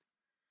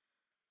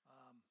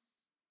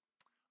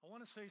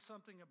want to say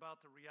something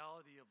about the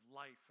reality of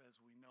life as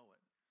we know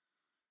it.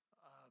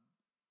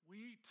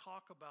 We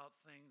talk about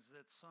things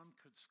that some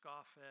could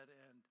scoff at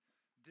and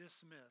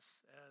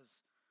dismiss as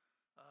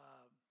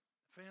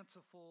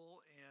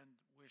fanciful and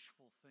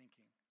wishful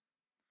thinking.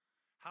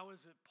 How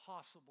is it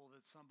possible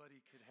that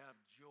somebody could have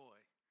joy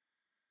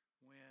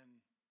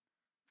when,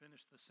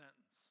 finish the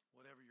sentence,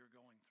 whatever you're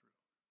going through?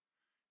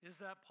 Is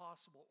that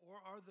possible?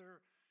 Or are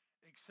there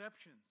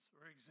exceptions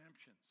or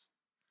exemptions?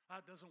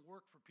 It doesn't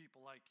work for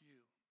people like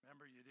you.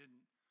 Remember, you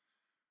didn't,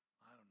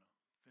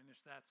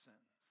 finish that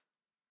sentence.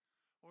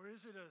 Or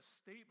is it a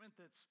statement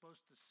that's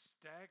supposed to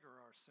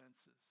stagger our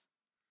senses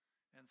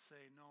and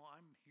say, no,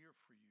 I'm here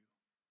for you?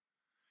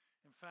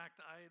 In fact,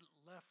 I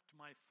left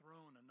my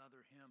throne,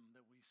 another hymn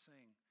that we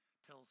sing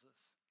tells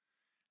us.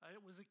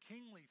 It was a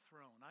kingly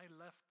throne. I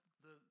left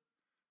the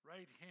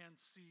right-hand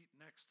seat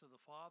next to the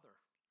Father.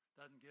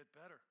 Doesn't get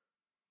better.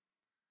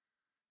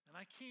 And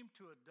I came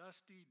to a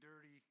dusty,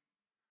 dirty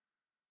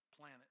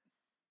planet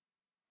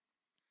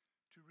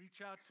to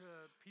reach out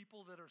to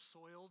people that are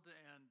soiled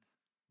and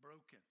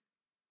broken.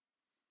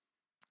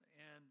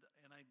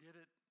 And I did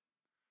it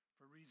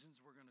for reasons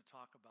we're going to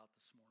talk about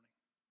this morning.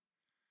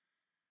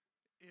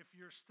 If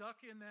you're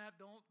stuck in that,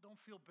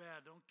 don't feel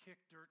bad. Don't kick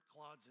dirt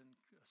clods and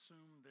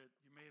assume that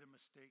you made a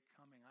mistake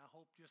coming. I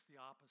hope just the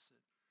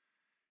opposite.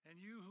 And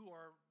you who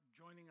are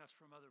joining us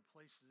from other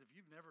places, if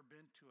you've never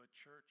been to a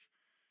church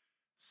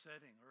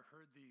setting or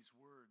heard these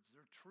words,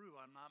 they're true.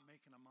 I'm not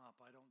making them up.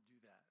 I don't do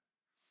that.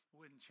 It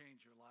wouldn't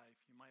change your life.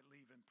 You might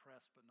leave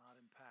impressed but not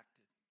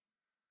impacted.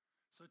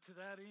 So to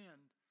that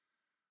end,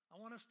 I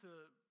want us to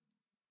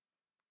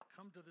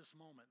come to this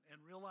moment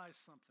and realize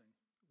something.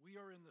 We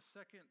are in the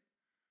second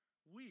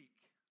week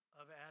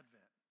of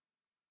Advent.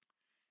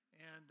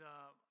 And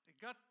it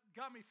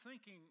got me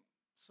thinking,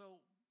 so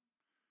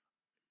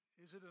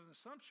is it an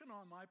assumption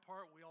on my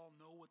part we all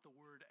know what the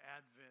word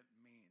Advent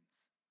means?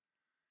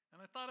 And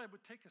I thought I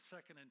would take a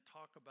second and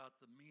talk about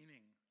the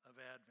meaning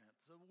of Advent.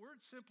 So the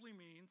word simply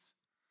means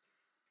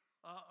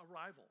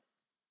arrival.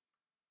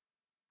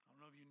 I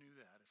don't know if you knew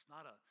that. It's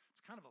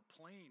kind of a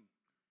plain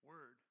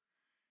word.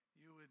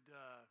 You would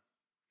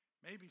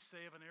maybe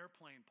say of an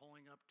airplane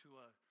pulling up to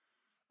a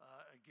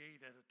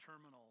gate at a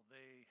terminal,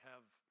 they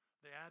have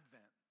the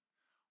Advent.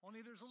 Only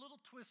there's a little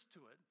twist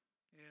to it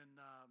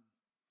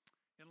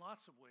in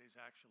lots of ways,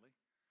 actually.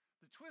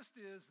 The twist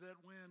is that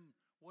when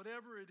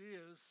whatever it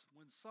is,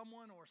 when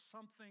someone or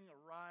something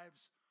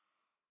arrives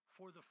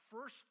for the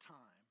first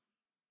time,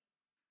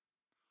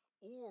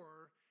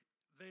 or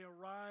they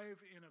arrive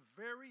in a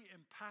very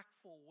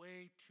impactful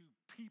way to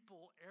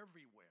people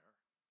everywhere,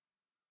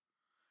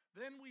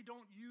 then we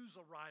don't use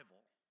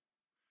arrival.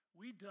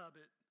 We dub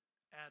it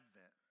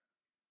Advent.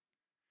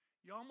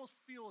 You almost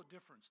feel a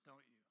difference,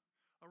 don't you?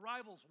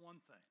 Arrival's one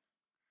thing,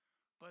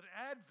 but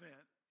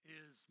Advent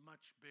is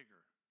much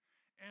bigger.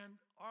 And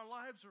our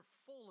lives are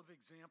full of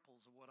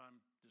examples of what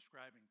I'm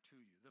describing to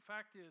you. The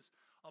fact is,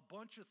 a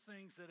bunch of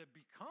things that have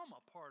become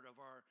a part of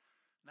our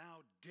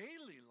now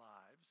daily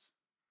lives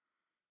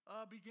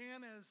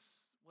began as,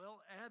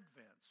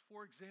 Advents.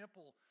 For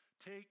example,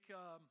 take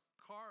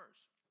cars.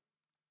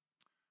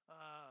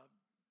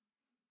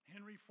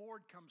 Henry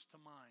Ford comes to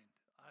mind.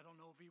 I don't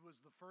know if he was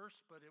the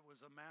first, but it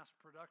was a mass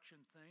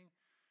production thing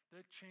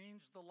that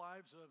changed the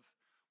lives of,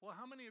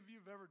 how many of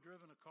you have ever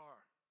driven a car?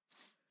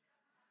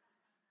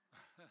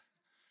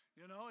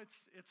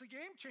 It's a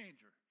game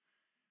changer.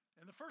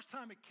 And the first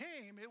time it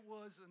came, it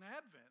was an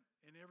advent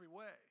in every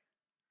way.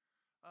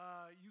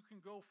 You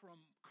can go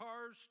from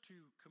cars to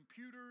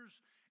computers,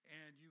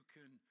 and you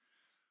can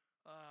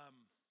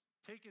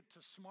take it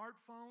to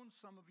smartphones.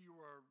 Some of you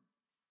are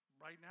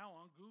right now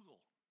on Google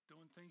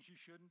doing things you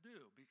shouldn't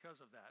do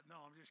because of that.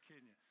 No, I'm just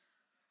kidding you.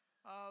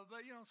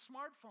 But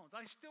smartphones.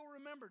 I still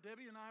remember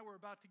Debbie and I were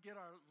about to get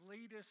our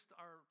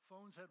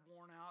phones had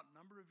worn out a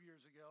number of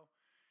years ago.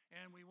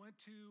 And we went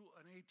to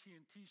an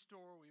AT&T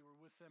store. We were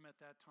with them at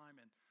that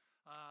time. And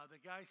the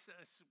guy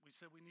says, we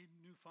said, we need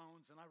new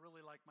phones. And I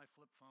really like my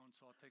flip phone,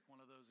 so I'll take one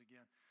of those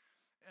again.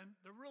 And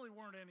there really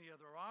weren't any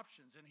other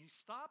options. And he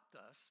stopped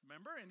us,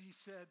 remember? And he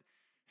said,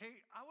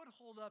 hey, I would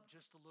hold up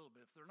just a little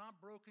bit. If they're not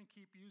broken,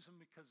 keep using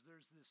them because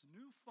there's this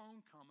new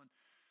phone coming.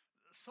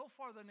 So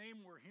far, the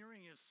name we're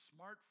hearing is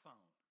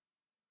smartphone.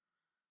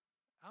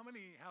 How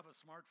many have a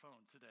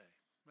smartphone today?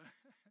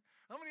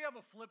 How many have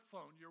a flip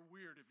phone? You're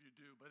weird if you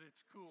do, but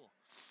it's cool.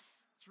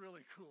 It's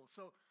really cool.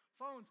 So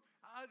phones,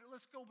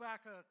 let's go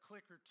back a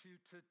click or two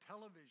to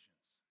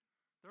televisions.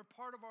 They're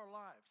part of our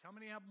lives. How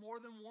many have more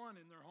than one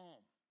in their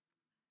home?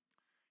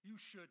 You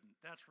shouldn't.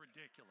 That's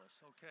ridiculous,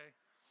 okay?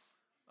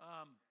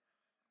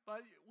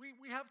 But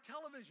we have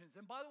televisions.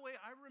 And by the way,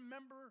 I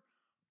remember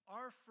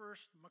our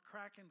first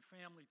McCracken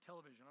family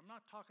television. I'm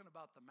not talking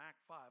about the Mac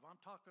 5. I'm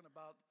talking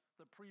about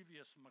the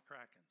previous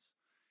McCrackens.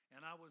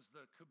 And I was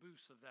the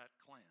caboose of that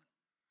clan.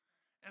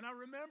 And I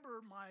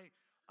remember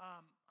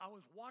I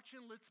was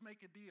watching Let's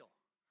Make a Deal.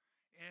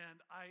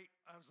 And I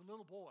was a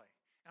little boy.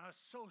 And I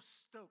was so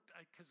stoked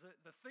because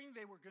the thing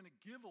they were going to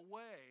give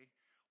away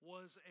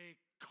was a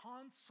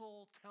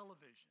console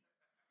television.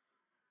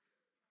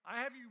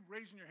 I have you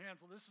raising your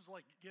hands. Well, this is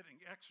like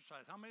getting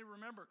exercise. How many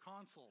remember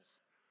consoles?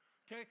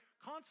 Okay,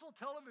 console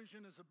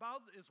television is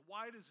about as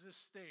wide as this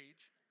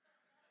stage.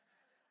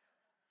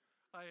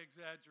 I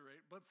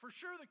exaggerate, but for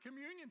sure the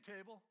communion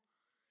table,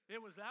 it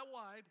was that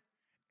wide,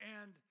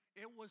 and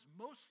it was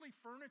mostly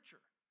furniture,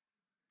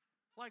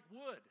 like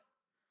wood.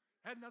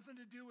 Had nothing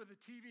to do with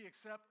the TV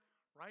except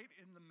right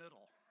in the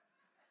middle.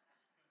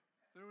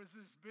 There was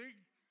this big,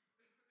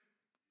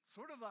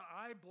 sort of an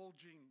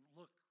eye-bulging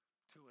look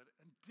to it,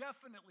 and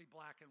definitely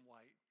black and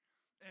white.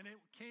 And it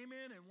came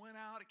in and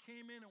went out, it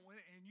came in and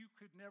went, and you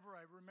could never,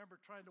 I remember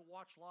trying to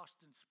watch Lost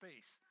in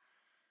Space.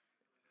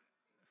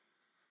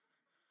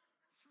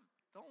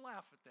 Don't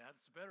laugh at that,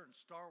 it's better than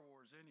Star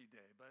Wars any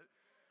day, but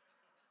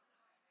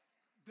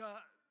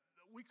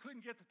we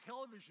couldn't get the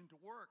television to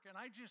work, and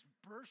I just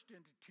burst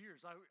into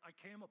tears. I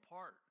came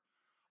apart.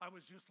 I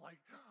was just like,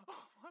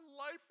 oh, my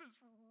life is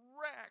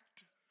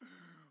wrecked.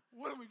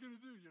 What are we going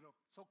to do,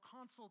 So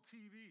console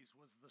TVs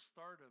was the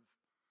start of,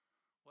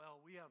 well,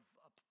 we have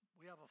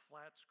a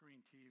flat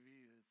screen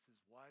TV that's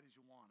as wide as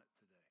you want it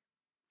today.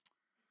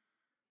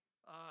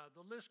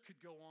 The list could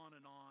go on,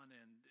 and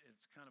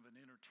it's kind of an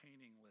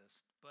entertaining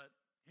list. But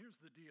here's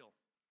the deal.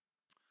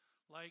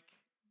 Like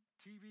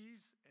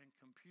TVs and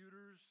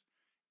computers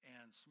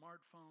and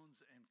smartphones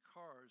and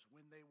cars,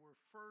 when they were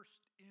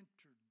first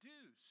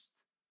introduced,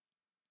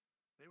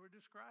 they were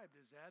described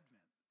as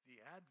Advent, the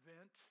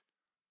advent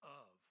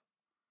of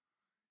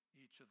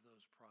each of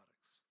those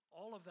products.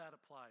 All of that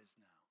applies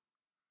now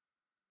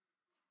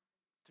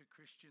to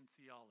Christian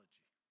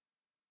theology.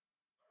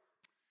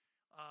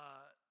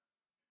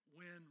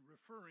 When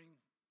referring,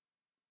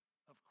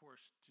 of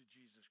course, to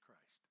Jesus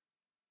Christ.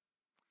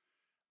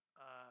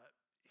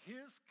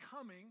 His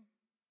coming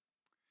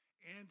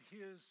and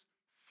his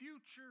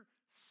future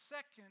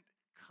second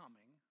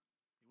coming,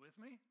 you with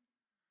me?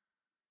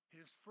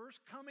 His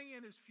first coming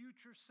and his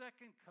future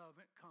second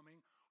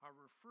coming are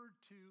referred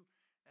to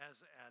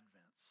as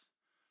advents.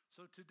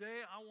 So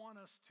today I want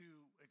us to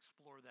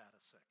explore that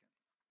a second.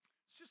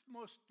 It's just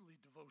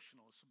mostly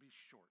devotional, this will be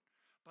short.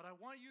 But I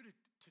want you to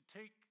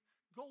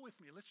go with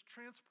me. Let's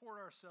transport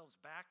ourselves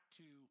back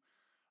to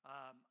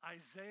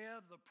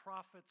Isaiah the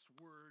prophet's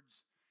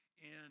words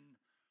in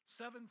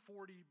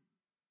 740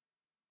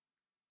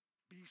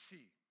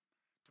 BC.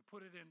 To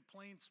put it in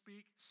plain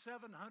speak,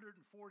 740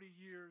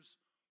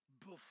 years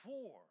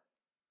before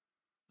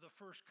the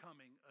first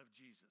coming of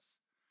Jesus.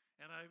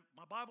 And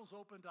my Bible's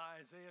open to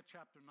Isaiah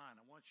chapter 9.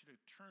 I want you to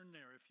turn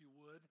there if you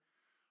would.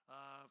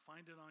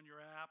 Find it on your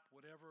app,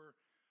 whatever.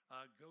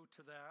 Go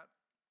to that.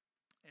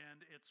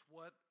 And it's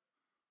what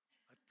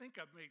I think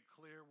I've made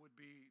clear would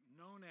be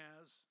known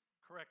as,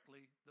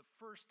 correctly, the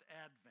first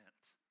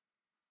advent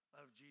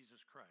of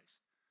Jesus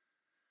Christ.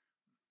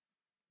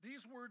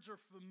 These words are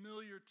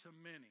familiar to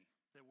many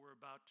that we're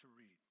about to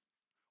read.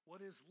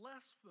 What is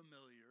less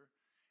familiar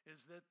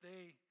is that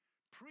they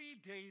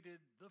predated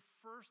the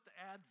first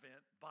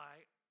advent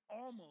by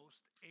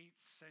almost 8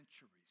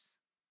 centuries.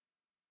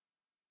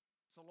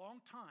 It's a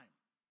long time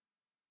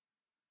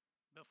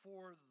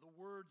before the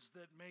words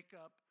that make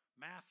up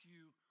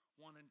Matthew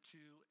 1 and 2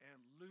 and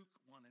Luke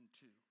 1 and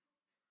 2.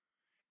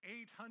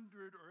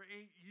 800 or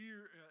 8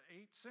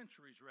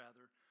 centuries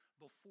rather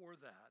before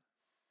that,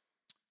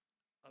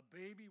 a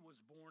baby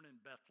was born in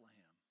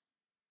Bethlehem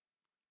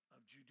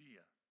of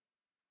Judea.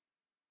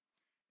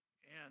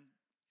 And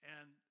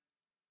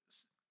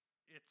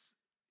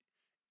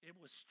it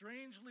was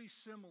strangely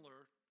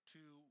similar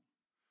to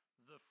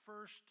the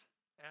first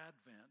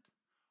advent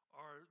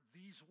are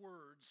these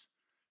words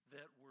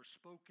that were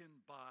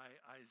spoken by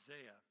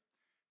Isaiah.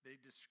 They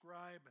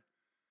describe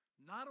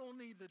not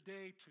only the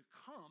day to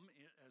come,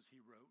 as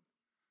he wrote,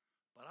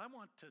 but I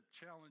want to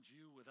challenge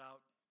you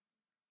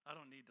I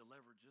don't need to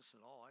leverage this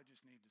at all. I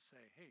just need to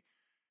say, hey,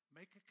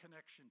 make a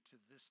connection to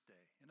this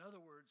day. In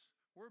other words,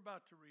 we're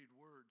about to read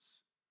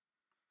words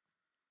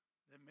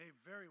that may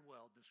very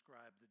well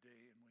describe the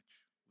day in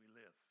which we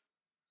live.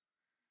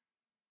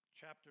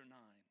 Chapter 9.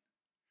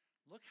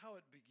 Look how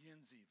it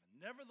begins even.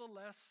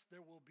 Nevertheless, there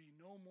will be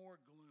no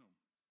more gloom.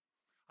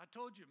 I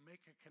told you,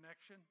 make a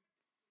connection.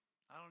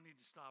 I don't need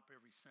to stop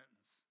every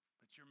sentence,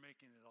 but you're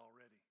making it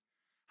already.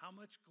 How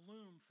much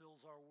gloom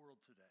fills our world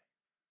today?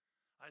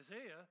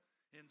 Isaiah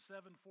in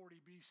 740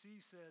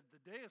 BC said,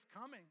 the day is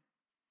coming,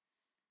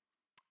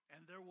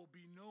 and there will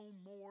be no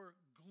more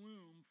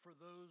gloom for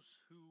those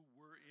who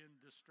were in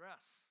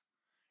distress.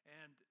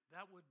 And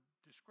that would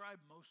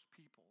describe most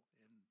people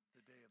in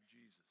the day of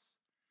Jesus.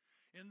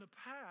 In the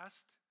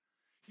past,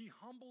 he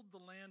humbled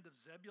the land of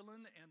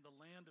Zebulun and the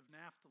land of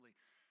Naphtali.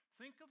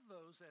 Think of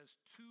those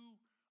as 2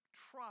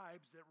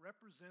 tribes that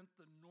represent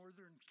the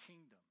northern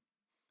kingdom.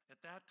 At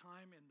that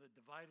time, in the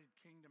divided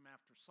kingdom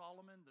after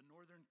Solomon, the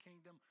northern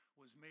kingdom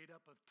was made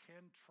up of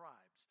 10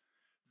 tribes.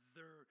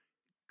 They're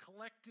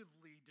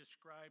collectively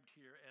described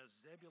here as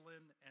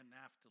Zebulun and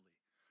Naphtali.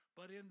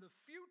 But in the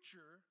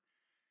future,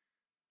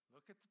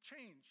 look at the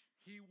change.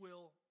 He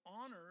will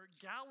honor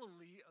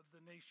Galilee of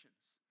the nations.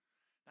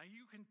 Now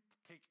you can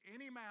take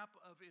any map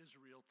of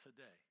Israel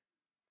today,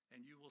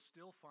 and you will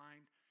still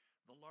find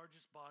the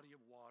largest body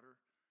of water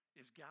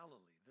is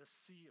Galilee, the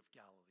Sea of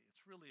Galilee.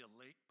 It's really a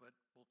lake, but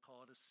we'll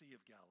call it a Sea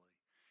of Galilee.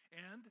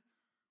 And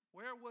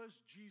where was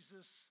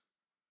Jesus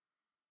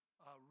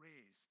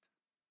raised?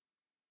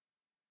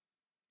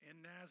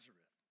 In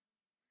Nazareth.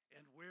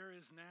 And where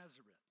is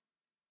Nazareth?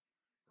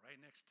 Right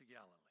next to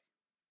Galilee,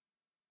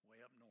 way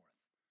up north.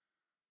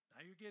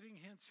 Now you're getting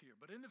hints here.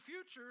 But in the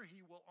future, he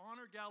will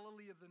honor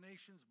Galilee of the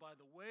nations by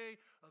the way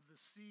of the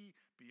sea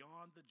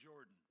beyond the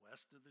Jordan,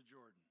 west of the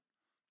Jordan,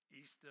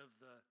 east of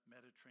the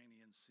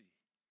Mediterranean Sea.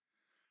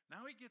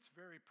 Now he gets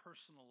very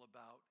personal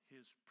about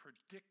his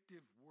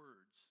predictive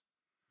words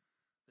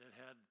that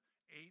had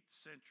 8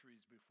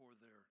 centuries before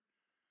they're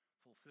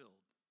fulfilled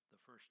the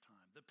first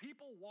time. The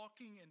people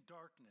walking in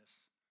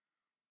darkness,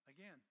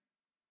 again,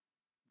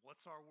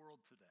 what's our world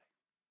today?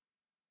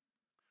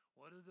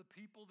 What are the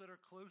people that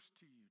are close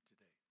to you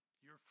today?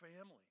 Your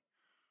family.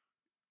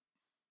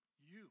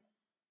 You.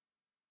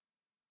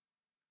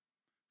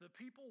 The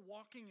people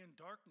walking in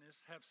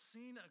darkness have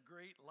seen a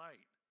great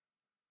light.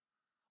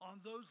 On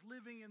those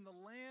living in the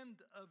land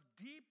of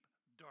deep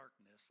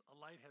darkness, a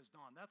light has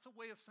dawned. That's a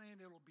way of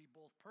saying it'll be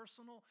both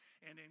personal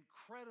and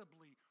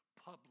incredibly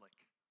public.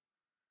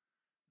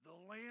 The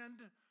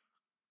land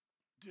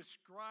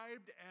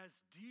described as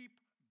deep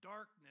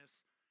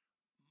darkness,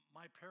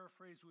 my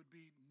paraphrase would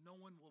be, no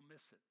one will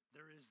miss it.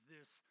 There is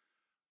this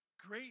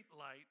great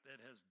light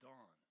that has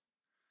dawned.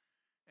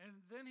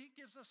 And then he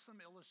gives us some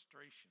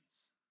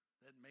illustrations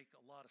that make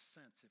a lot of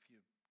sense if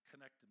you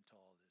connect them to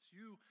all this.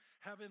 You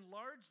have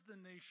enlarged the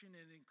nation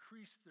and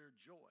increased their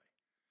joy.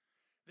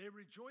 They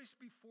rejoice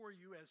before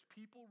you as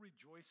people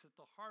rejoice at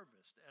the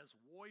harvest, as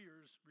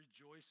warriors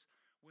rejoice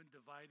when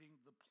dividing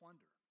the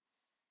plunder.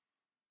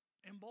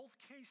 In both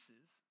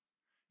cases,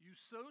 you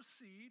sow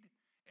seed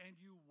and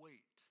you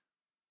wait.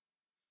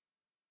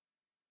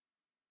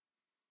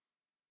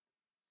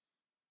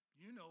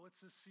 You know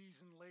it's a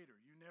season later.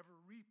 You never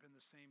reap in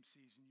the same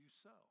season you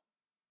sow.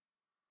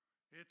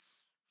 It's,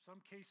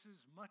 some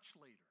cases, much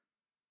later.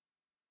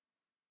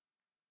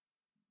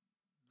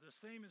 The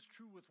same is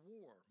true with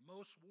war.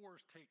 Most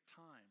wars take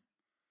time.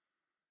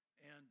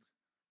 And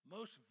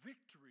most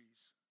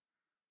victories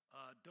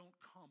don't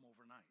come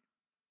overnight.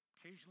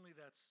 Occasionally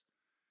that's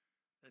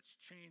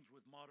changed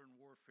with modern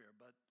warfare.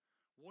 But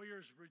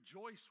warriors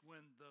rejoice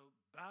when the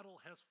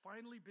battle has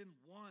finally been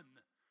won,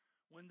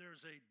 when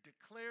there's a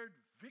declared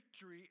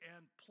victory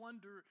and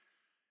plunder,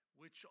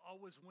 which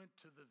always went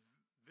to the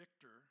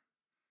victor,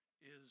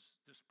 is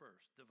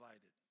dispersed,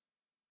 divided.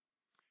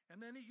 And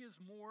then he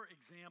gives more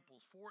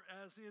examples. For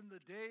as in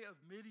the day of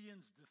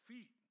Midian's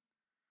defeat,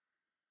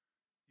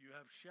 you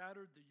have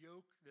shattered the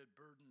yoke that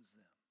burdens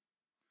them.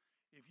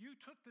 If you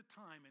took the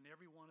time in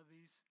every one of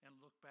these and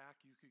look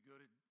back, you could go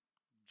to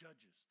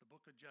Judges, the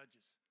book of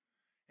Judges.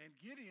 And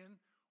Gideon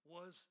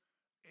was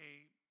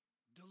a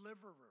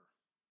deliverer.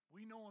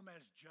 We know him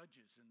as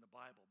judges in the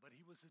Bible, but he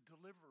was a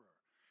deliverer.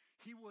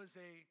 He was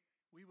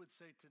we would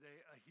say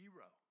today, a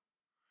hero.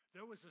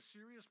 There was a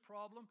serious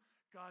problem.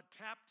 God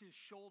tapped his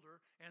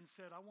shoulder and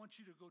said, I want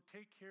you to go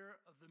take care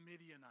of the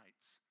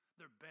Midianites.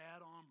 They're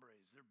bad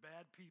hombres. They're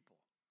bad people.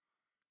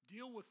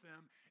 Deal with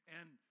them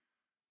and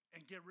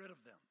get rid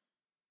of them.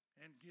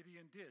 And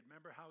Gideon did.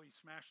 Remember how he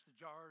smashed the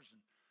jars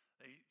and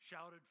they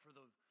shouted for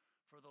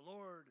the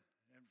Lord,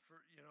 and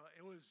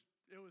it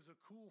was a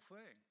cool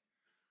thing.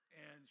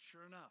 And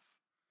sure enough,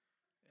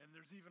 and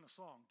there's even a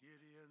song,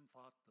 Gideon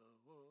fought the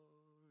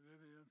war,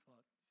 Gideon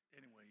fought.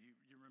 Anyway,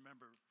 you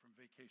remember from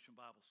Vacation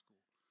Bible School.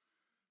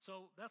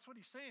 So that's what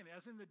he's saying.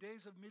 As in the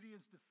days of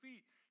Midian's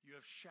defeat, you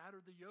have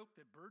shattered the yoke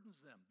that burdens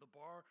them, the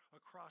bar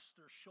across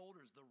their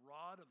shoulders, the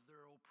rod of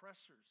their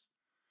oppressors.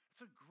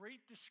 It's a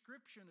great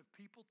description of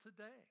people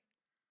today.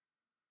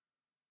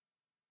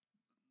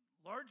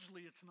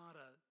 Largely, it's not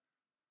a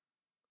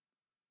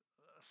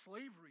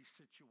slavery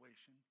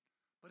situation,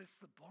 but it's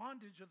the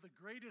bondage of the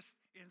greatest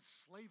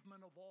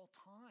enslavement of all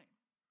time,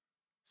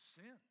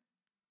 sin,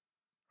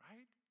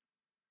 right?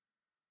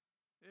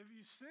 If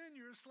you sin,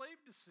 you're a slave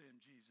to sin,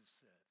 Jesus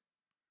said.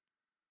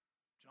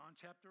 John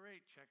chapter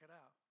 8, check it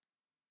out.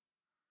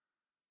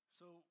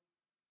 So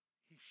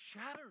he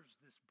shatters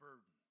this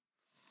burden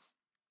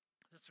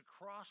that's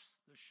across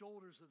the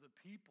shoulders of the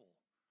people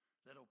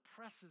that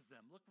oppresses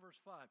them. Look, verse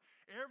 5.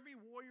 Every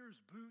warrior's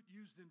boot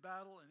used in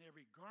battle and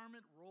every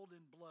garment rolled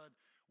in blood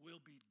will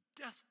be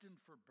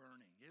destined for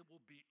burning. It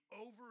will be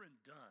over and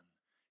done.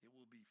 It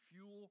will be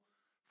fuel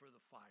for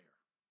the fire.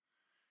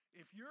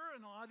 If you're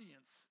an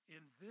audience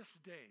in this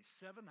day,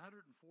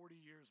 740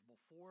 years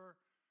before,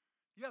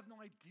 you have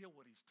no idea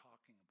what he's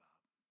talking about.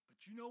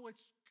 But you know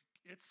it's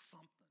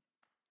something.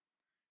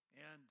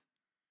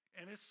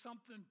 And it's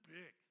something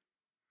big.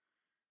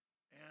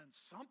 And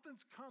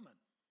something's coming.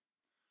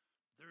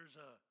 There's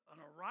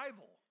an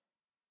arrival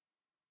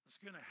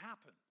that's going to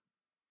happen.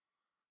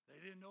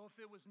 They didn't know if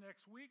it was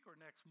next week or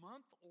next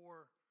month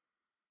or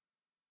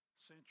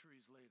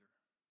centuries later.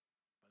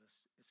 But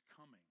it's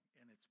coming,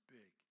 and it's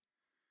big.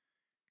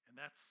 And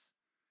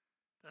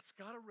that's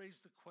got to raise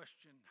the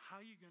question,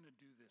 how are you going to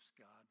do this,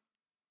 God?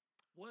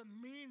 What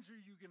means are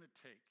you going to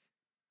take?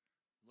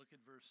 Look at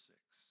verse 6.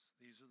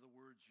 These are the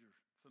words you're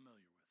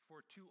familiar with.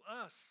 For to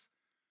us,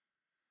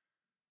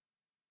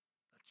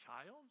 a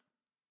child?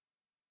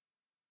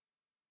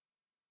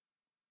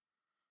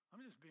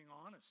 I'm just being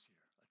honest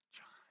here. A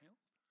child?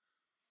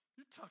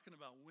 You're talking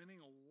about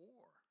winning a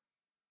war.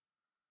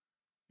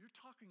 You're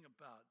talking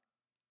about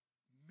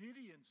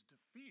Midian's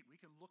defeat.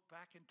 We can look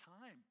back in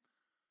time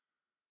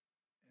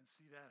and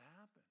see that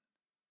happen.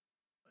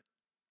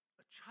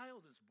 A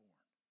child is born.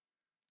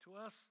 To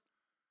us,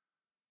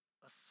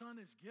 a son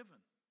is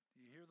given.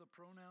 Do you hear the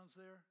pronouns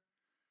there?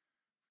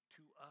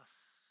 To us,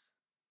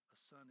 a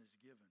son is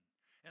given.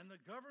 And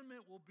the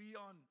government will be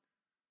on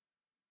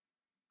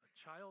a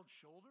child's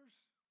shoulders.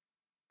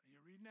 Are you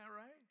reading that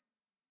right?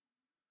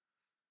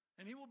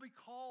 And he will be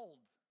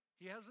called,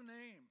 he has a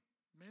name,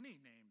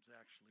 many names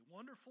actually,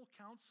 Wonderful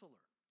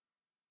Counselor.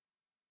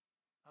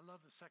 I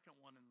love the second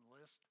one in the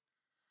list.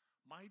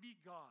 Mighty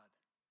God.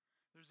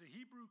 There's a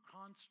Hebrew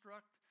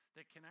construct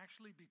that can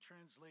actually be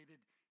translated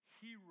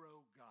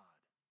Hero God.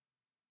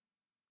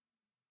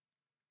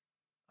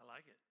 I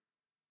like it.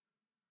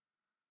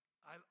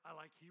 I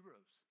like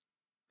heroes.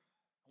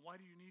 And why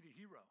do you need a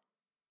hero?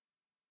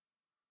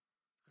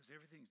 Because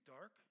everything's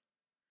dark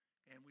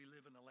and we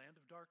live in a land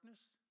of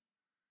darkness,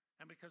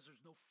 and because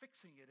there's no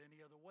fixing it any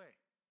other way.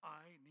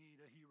 I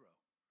need a hero.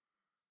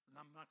 And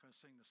I'm not going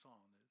to sing the song.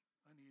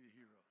 I need a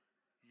hero.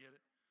 You get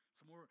it?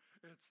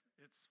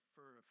 It's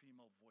for a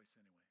female voice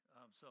anyway.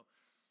 So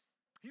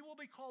he will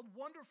be called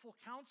Wonderful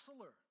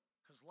Counselor,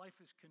 because life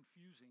is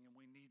confusing and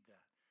we need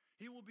that.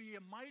 He will be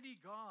a mighty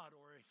God,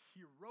 or a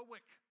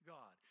heroic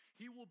God.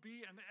 He will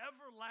be an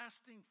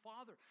everlasting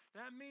Father.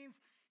 That means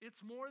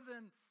it's more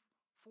than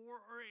 4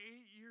 or 8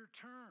 year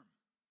term.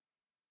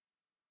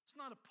 It's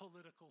not a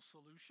political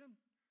solution.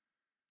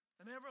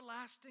 An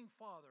everlasting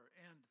Father.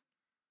 And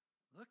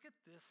look at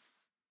this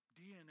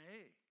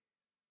DNA.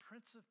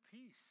 Prince of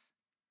Peace.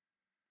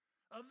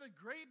 Of the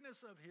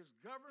greatness of his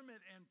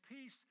government and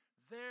peace,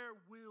 there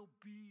will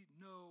be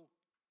no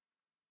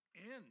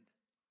end.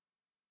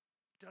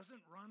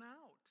 Doesn't run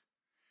out.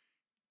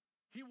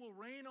 He will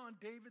reign on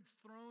David's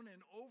throne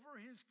and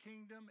over his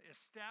kingdom,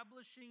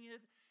 establishing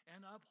it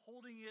and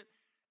upholding it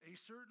a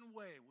certain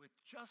way with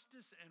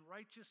justice and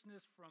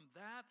righteousness from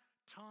that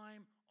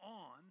time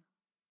on.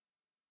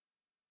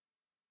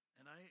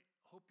 And I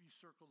hope you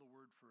circle the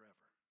word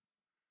forever.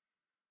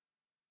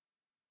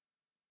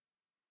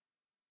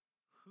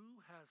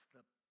 Who has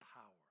the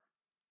power?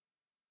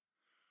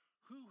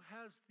 Who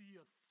has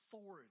the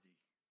authority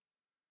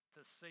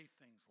to say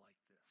things like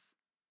this?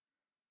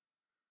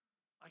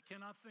 I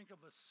cannot think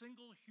of a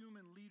single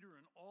human leader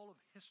in all of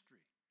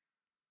history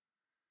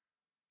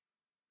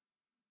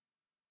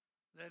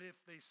that if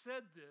they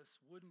said this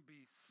wouldn't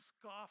be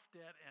scoffed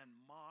at and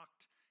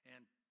mocked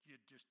and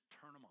you'd just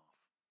turn them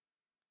off.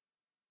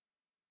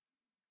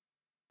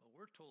 But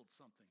we're told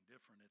something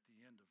different at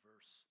the end of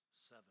verse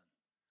 7.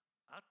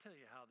 I'll tell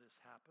you how this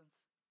happens.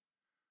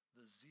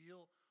 The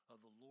zeal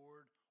of the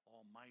Lord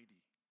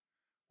Almighty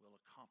will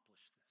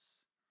accomplish this.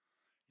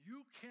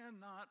 You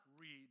cannot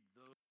read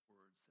those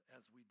words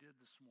as we did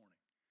this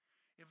morning.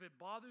 If it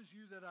bothers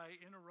you that I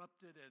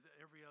interrupted at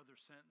every other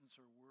sentence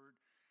or word,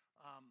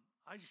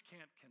 I just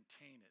can't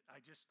contain it.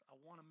 I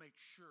want to make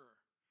sure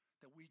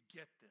that we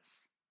get this.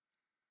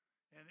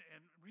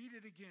 And read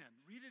it again.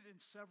 Read it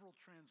in several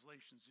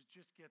translations. It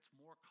just gets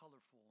more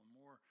colorful and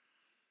more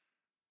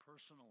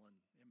personal and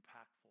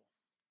impactful.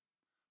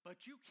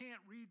 But you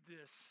can't read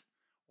this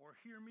or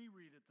hear me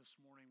read it this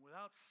morning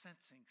without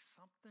sensing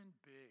something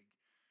big.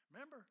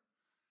 Remember,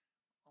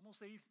 almost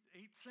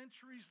eight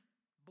centuries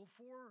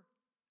before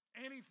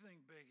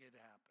anything big had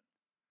happened.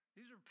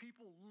 These are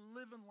people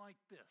living like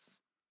this.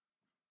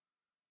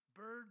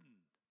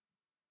 Burdened.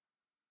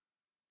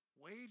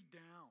 Weighed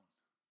down.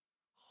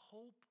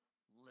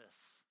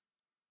 Hopeless.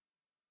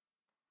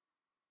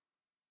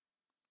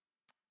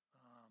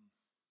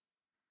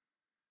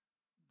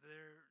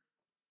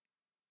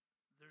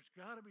 There's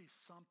got to be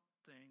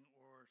something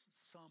or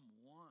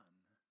someone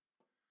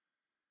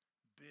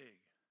big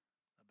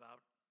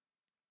about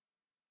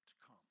to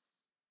come.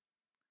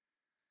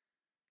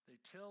 They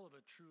tell of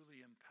a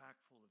truly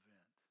impactful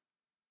event.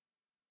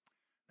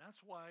 That's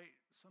why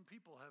some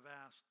people have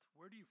asked,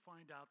 where do you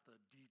find out the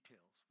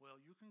details? Well,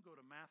 you can go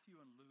to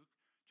Matthew and Luke,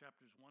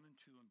 chapters 1 and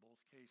 2 in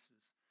both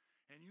cases,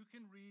 and you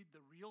can read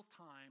the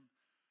real-time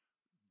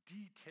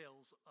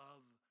details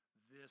of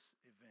this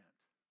event.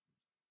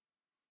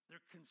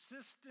 They're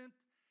consistent,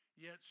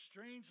 yet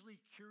strangely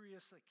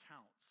curious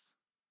accounts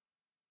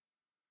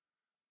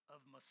of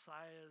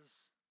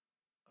Messiah's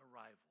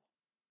arrival.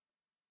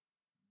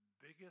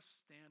 Biggest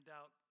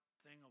standout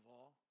thing of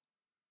all,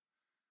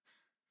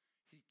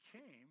 he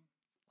came,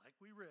 like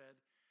we read,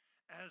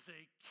 as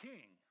a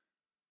king.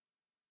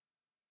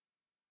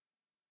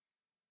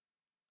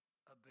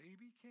 A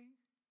baby king?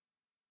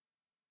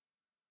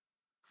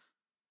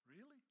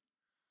 Really?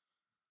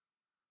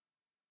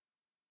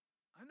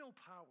 I know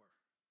power.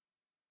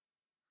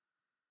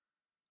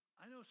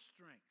 I know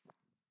strength.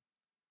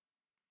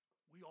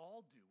 We We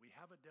all do. We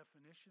have a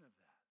definition of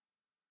that.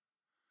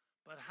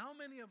 But how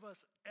many of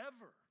us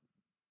ever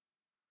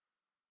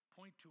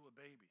point to a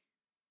baby?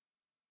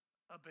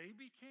 A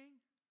baby king?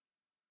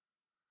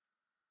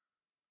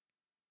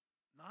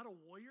 Not a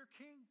warrior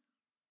king?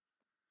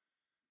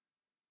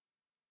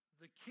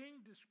 The king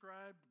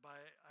described by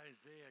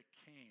Isaiah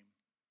came,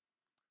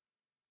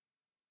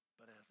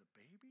 but as a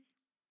baby?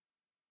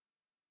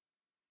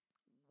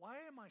 Why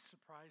am I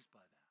surprised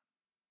by that?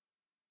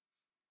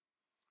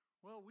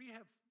 Well, we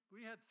had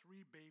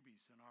 3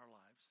 babies in our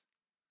lives,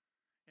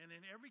 and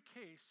in every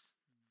case,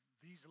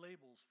 these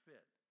labels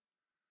fit.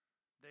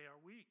 They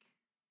are weak.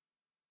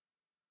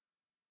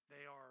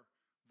 They are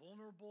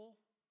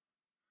vulnerable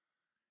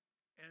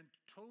and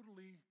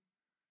totally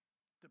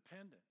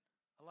dependent.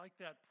 I like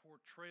that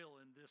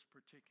portrayal in this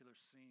particular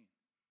scene.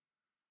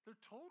 They're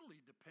totally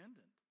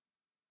dependent.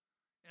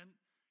 And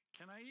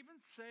can I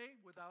even say,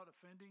 without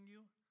offending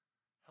you,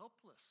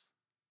 helpless.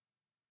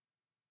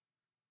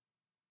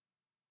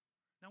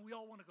 Now, we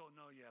all want to go,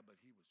 no, yeah, but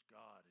he was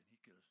God, and he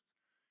could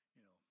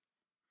have,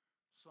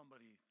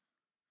 somebody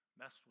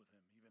messed with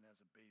him, even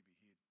as a baby,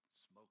 he'd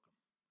smoke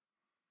him.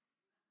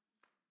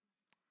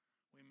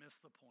 We miss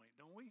the point,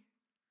 don't we?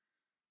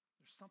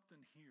 There's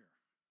something here.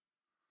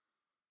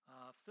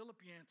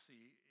 Philip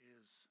Yancey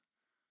is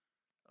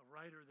a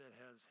writer that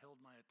has held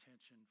my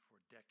attention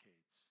for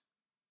decades.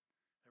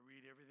 I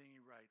read everything he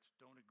writes.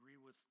 Don't agree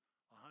with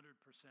 100%,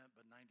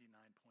 but 99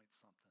 point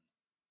something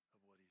of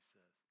what he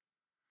says.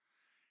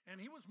 And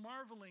he was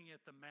marveling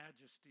at the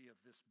majesty of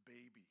this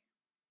baby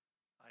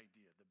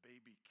idea, the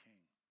baby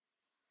king.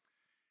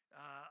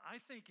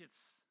 I think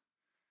it's,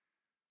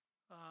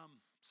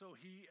 so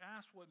he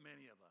asked what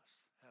many of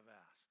us have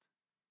asked.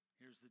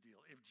 Here's the deal.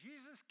 If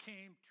Jesus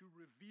came to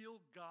reveal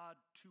God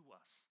to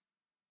us,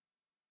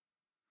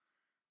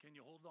 can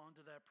you hold on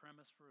to that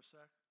premise for a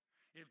sec?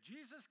 If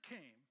Jesus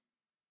came,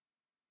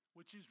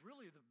 which is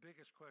really the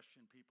biggest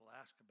question people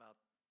ask about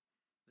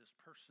this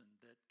person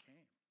that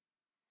came.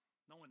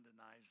 No one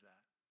denies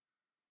that.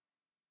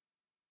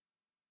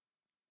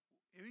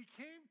 If he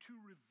came to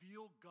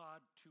reveal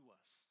God to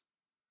us,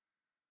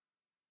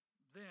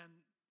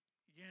 then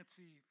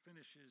Yancey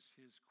finishes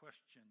his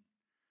question.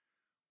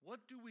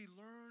 What do we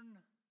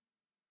learn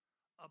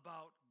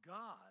about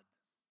God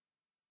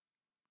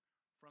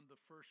from the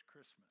first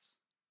Christmas?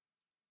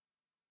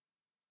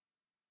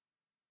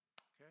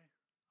 Okay?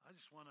 I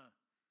just want to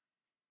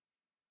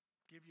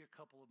give you a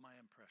couple of my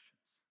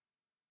impressions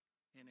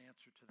in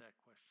answer to that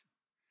question.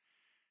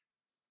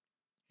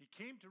 He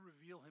came to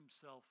reveal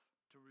himself,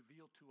 to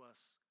reveal to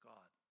us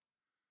God.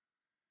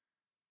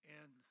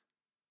 And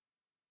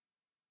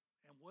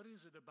what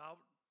is it about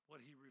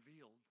what he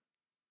revealed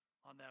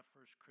on that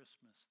first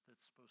Christmas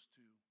that's supposed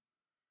to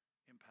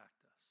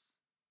impact us?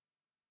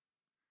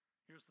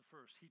 Here's the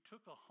first. He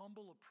took a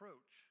humble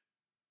approach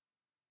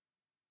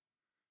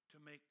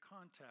to make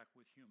contact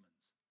with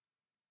humans.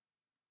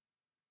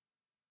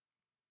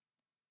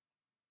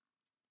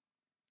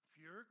 If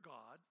you're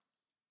God,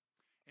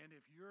 and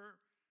if you're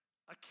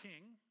a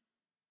king,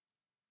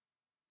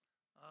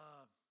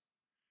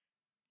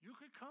 you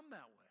could come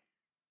that way.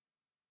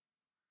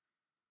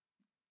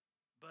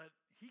 But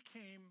he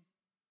came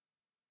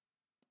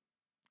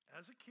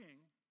as a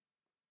king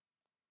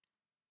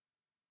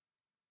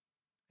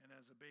and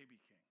as a baby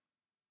king.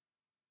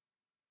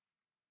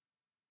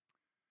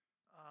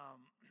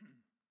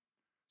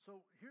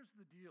 So here's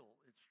the deal,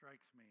 it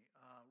strikes me.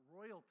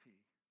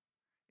 Royalty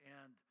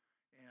and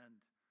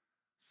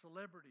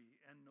celebrity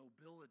and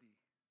nobility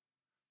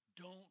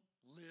don't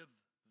live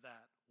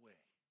that way.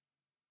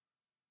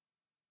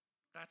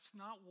 That's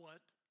not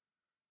what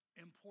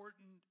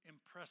important,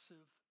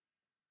 impressive,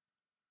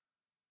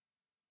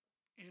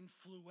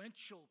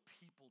 influential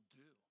people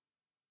do.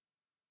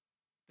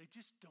 They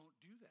just don't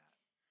do that.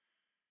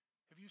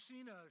 Have you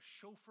seen a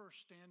chauffeur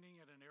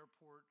standing at an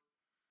airport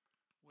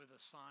with a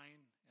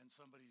sign and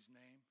somebody's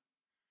name?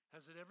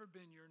 Has it ever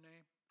been your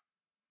name?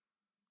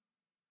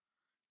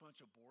 Bunch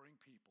of boring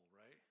people,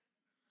 right?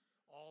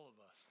 All of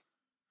us.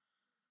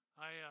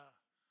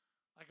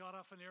 I got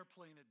off an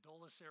airplane at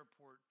Dulles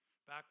Airport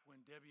back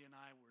when Debbie and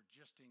I were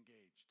just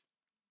engaged.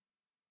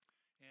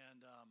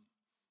 And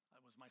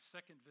it was my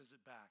second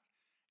visit back.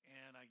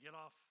 And I get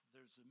off,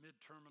 there's a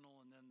mid-terminal,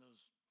 and then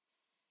those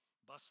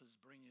buses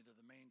bring you to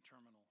the main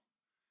terminal.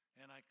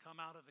 And I come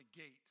out of the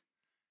gate,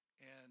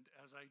 and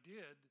as I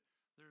did,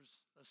 there's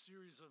a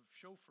series of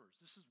chauffeurs.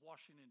 This is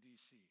Washington,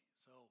 D.C.,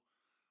 so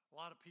a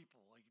lot of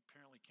people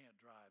apparently can't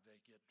drive. They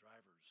get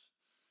drivers.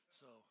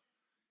 So,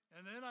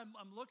 and then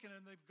I'm looking,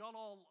 and they've got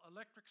all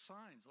electric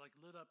signs, like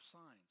lit-up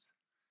signs.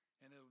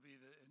 And it'll be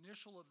the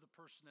initial of the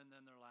person and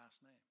then their last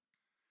name.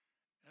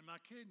 And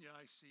my kidding you,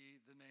 I see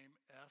the name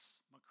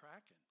S.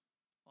 McCracken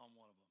on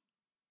one of them.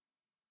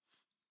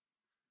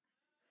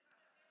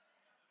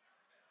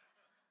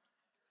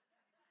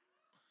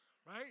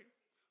 Right?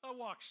 I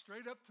walked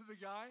straight up to the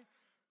guy,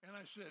 and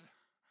I said,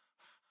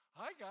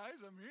 "Hi, guys,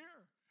 I'm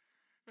here."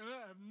 And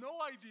I have no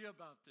idea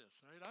about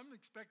this, right? I'm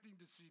expecting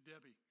to see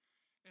Debbie.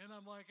 And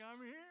I'm like, "I'm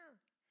here."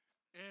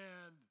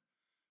 And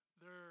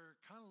they're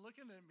kind of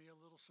looking at me a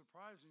little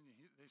surprised. And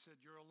they said,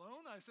 "You're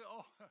alone?" I said,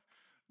 "Oh,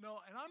 no."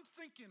 And I'm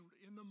thinking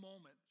in the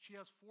moment, she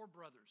has 4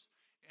 brothers,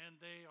 and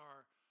they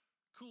are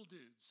cool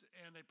dudes.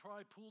 And they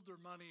probably pooled their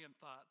money and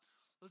thought,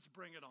 let's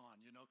bring it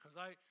on, because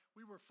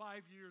we were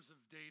 5 years of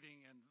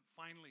dating, and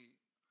finally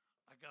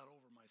I got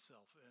over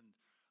myself and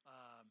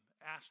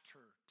asked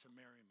her to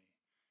marry me.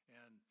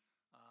 And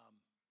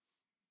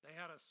they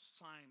had a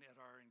sign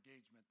at our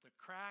engagement. The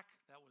Crack,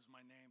 that was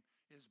my name,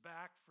 is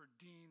back for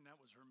Dean.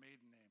 That was her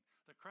maiden name.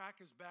 The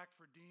Crack is back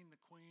for Dean the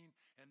Queen,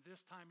 and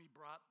this time he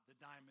brought the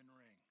diamond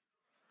ring.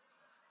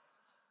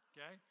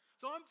 Okay?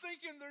 So I'm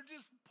thinking they're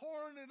just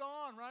pouring it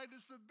on, right?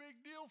 It's a big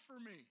deal for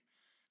me.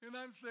 And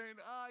I'm saying,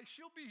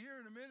 she'll be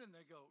here in a minute. And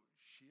they go,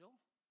 she?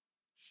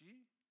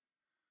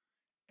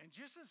 And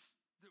just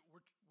as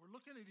we're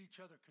looking at each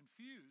other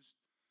confused,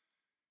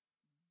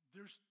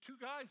 there's 2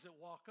 guys that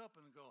walk up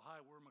and go, "Hi,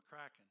 we're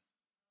McCracken."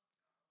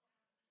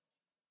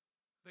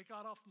 They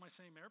got off my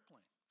same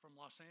airplane from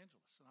Los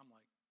Angeles. And I'm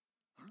like,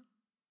 huh?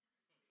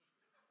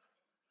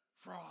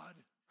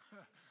 Fraud.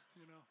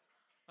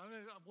 I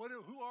mean,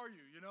 who are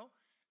you,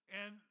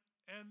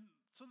 And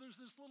so there's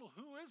this little,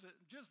 who is it?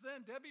 Just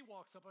then, Debbie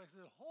walks up. I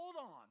said, hold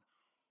on.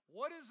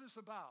 What is this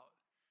about?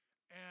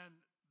 And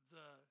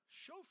the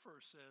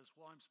chauffeur says,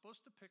 well, I'm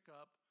supposed to pick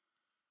up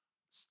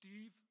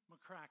Steve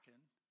McCracken,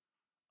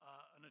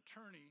 an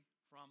attorney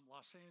from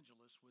Los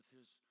Angeles, with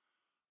his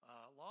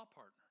law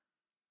partner.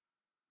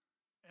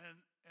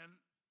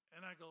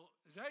 And I go,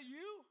 is that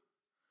you?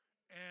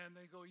 And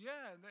they go,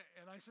 yeah.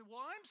 And I said,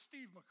 well, I'm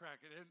Steve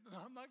McCracken. And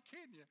I'm not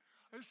kidding you.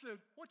 I said,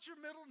 what's your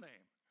middle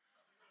name?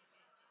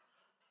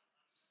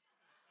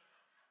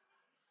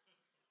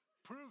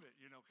 Prove it,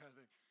 kind of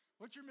thing.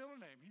 What's your middle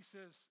name? He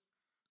says,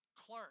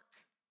 Clark.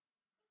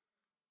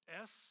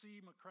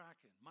 S.C.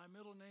 McCracken. My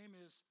middle name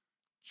is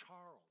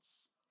Charles.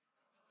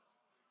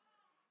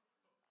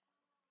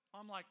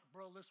 I'm like,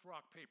 bro, let's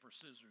rock, paper,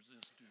 scissors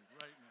this dude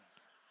right now.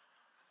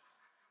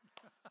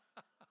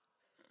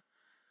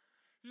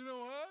 You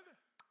know what?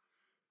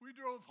 We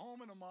drove home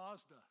in a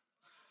Mazda.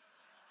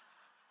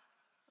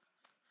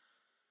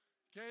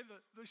 Okay,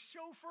 the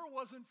chauffeur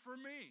wasn't for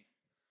me.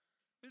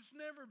 It's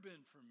never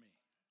been for me.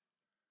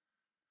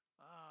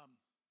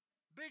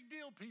 Big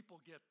deal people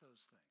get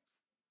those things.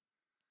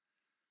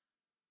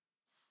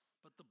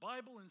 But the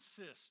Bible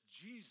insists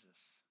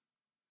Jesus,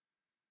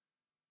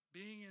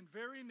 being in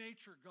very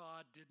nature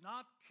God, did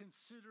not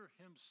consider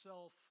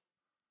himself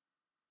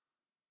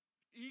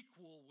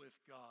equal with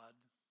God,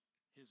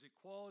 his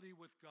equality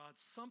with God,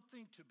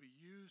 something to be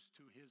used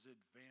to his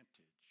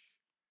advantage.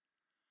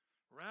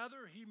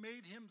 Rather, he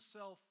made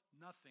himself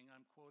nothing.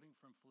 I'm quoting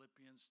from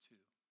Philippians 2.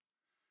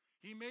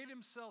 He made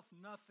himself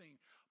nothing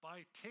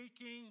by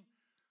taking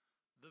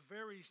the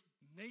very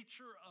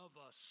nature of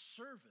a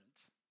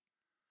servant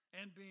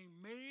and being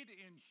made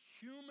in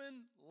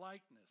human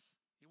likeness.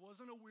 He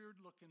wasn't a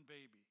weird-looking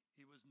baby.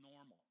 He was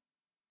normal.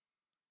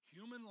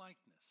 Human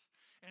likeness.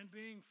 And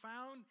being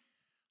found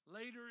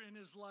later in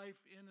his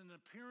life in an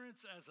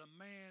appearance as a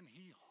man,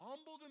 he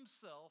humbled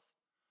himself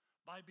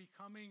by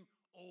becoming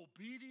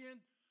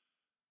obedient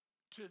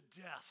to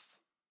death.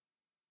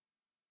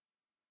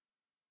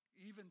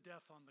 Even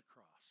death on the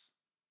cross.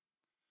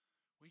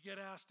 We get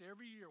asked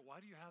every year, why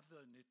do you have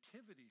the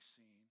nativity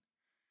scene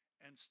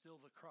and still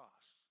the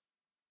cross?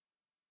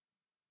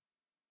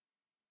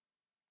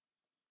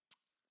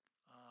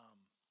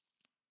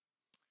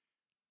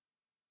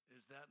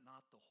 Is that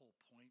not the whole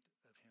point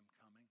of him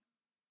coming?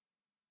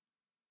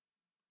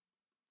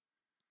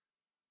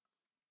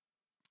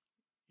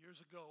 Years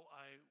ago,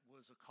 I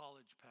was a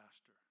college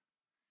pastor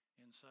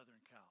in Southern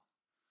Cal.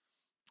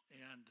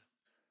 And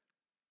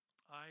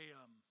I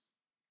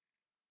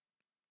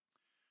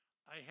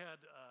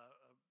had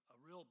a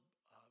real,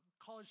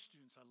 college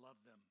students, I love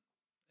them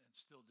and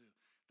still do.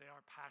 They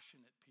are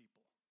passionate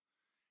people.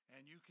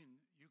 And you can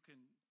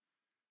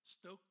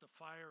stoke the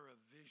fire of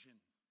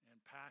vision and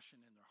passion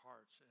in their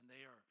hearts. And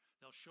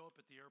they'll show up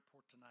at the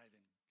airport tonight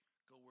and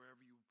go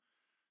wherever you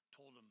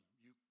told them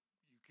you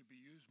could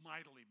be used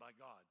mightily by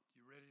God.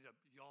 You ready to,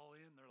 you all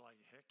in? They're like,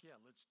 heck yeah,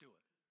 let's do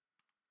it.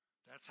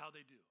 That's how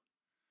they do.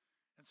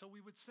 And so we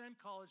would send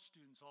college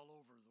students all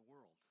over the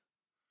world.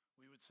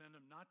 We would send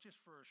them not just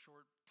for a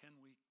short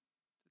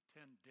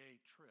 10-day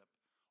trip,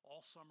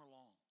 all summer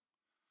long.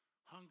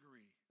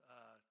 Hungary,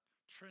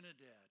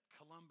 Trinidad,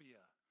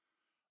 Colombia,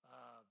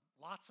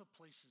 lots of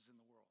places in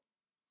the world.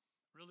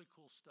 Really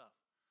cool stuff.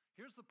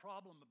 Here's the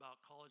problem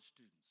about college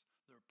students.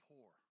 They're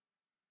poor.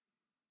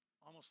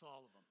 Almost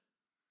all of them.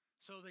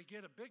 So they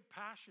get a big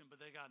passion,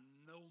 but they got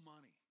no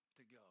money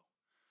to go.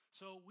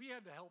 So we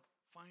had to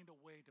find a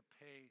way to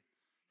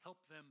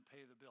help them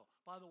pay the bill.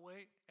 By the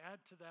way,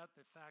 add to that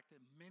the fact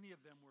that many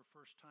of them were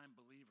first-time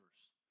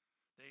believers.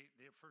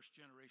 They're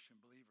first-generation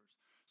believers.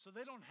 So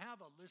they don't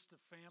have a list of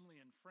family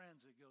and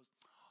friends that goes,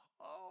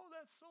 oh,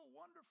 that's so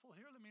wonderful.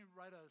 Here, let me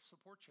write a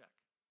support check.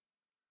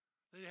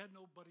 They had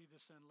nobody to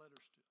send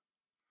letters to.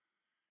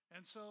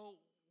 And so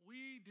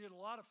we did a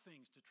lot of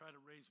things to try to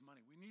raise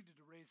money. We needed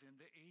to raise, in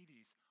the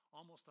 80s,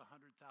 almost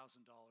 $100,000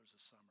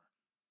 a summer.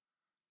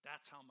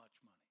 That's how much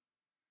money.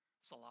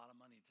 It's a lot of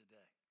money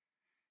today.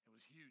 It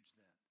was huge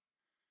then.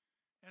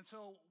 And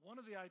so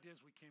one of the ideas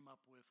we came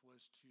up with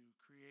was to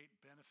create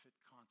benefit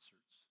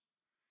concerts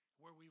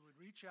where we would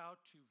reach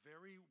out to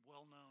very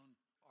well-known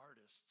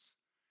artists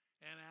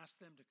and ask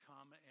them to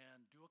come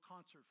and do a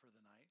concert for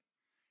the night.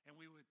 And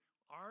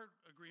our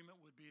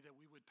agreement would be that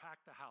we would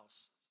pack the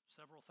house.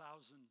 Several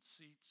thousand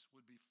seats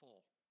would be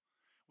full.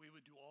 We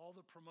would do all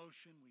the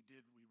promotion.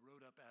 We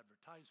wrote up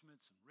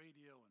advertisements and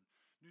radio and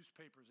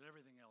newspapers and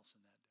everything else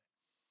in that day.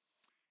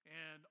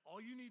 And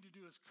all you need to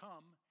do is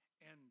come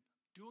and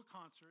do a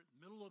concert.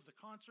 Middle of the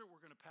concert,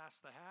 we're going to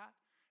pass the hat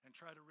and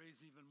try to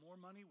raise even more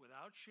money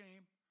without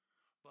shame.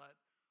 But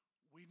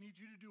we need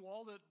you to do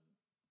all the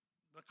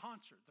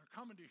concert. They're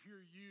coming to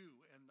hear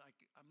you. And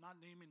I'm not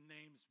naming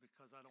names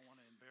because I don't want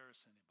to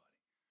embarrass anybody.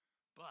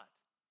 But,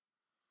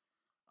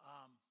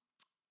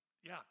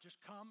 just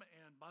come.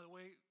 And by the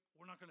way,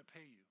 we're not going to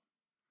pay you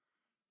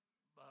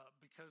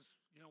because,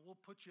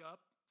 we'll put you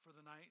up for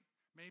the night,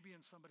 maybe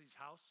in somebody's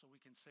house so we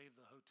can save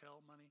the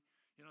hotel money,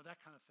 that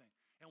kind of thing.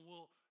 And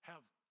we'll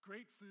have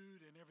great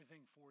food and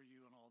everything for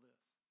you and all this.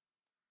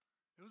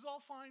 It was all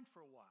fine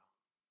for a while.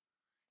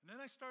 And then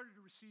I started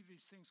to receive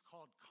these things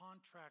called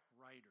contract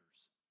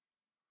writers.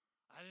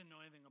 I didn't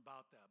know anything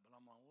about that, but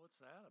I'm like, what's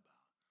that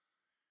about?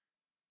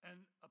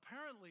 And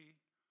apparently,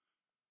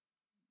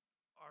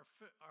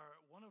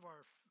 one of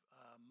our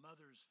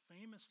mother's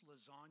famous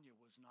lasagna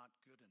was not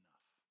good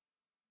enough.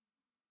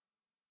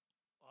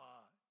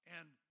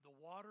 And the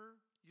water,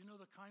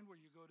 the kind where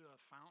you go to a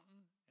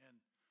fountain and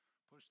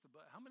push the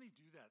button. How many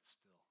do that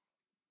still?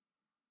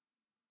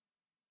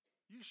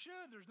 You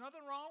should. There's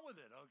nothing wrong with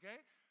it,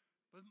 okay?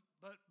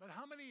 But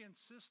how many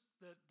insist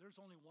that there's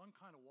only one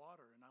kind of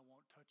water and I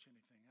won't touch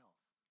anything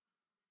else?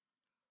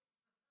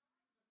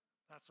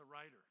 That's a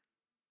writer.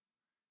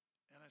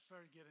 And I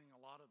started getting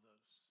a lot of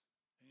those.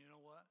 And you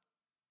know what?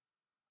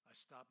 I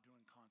stopped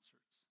doing concerts.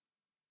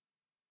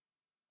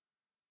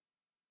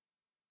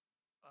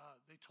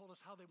 They told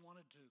us how they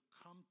wanted to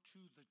come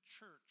to the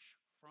church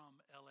from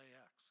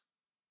LAX.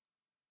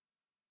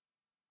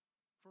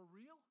 For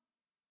real?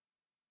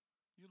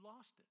 You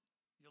lost it.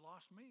 You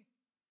lost me.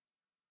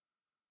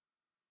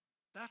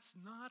 That's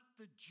not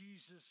the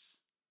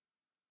Jesus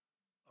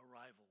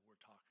arrival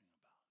we're talking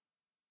about.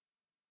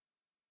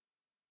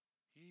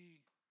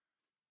 He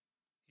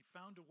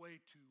found a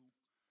way to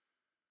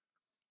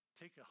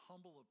take a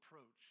humble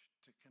approach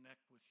to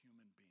connect with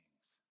human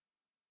beings.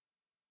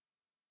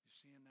 You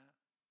seeing that?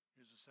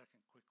 Here's a second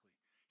quickly.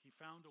 He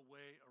found a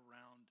way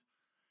around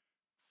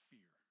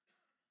fear.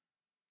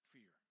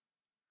 Fear.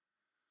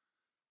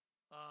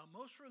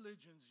 Most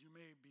religions, you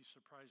may be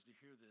surprised to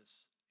hear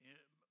this,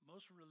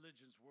 most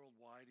religions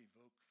worldwide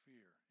evoke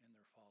fear in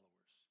their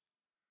followers.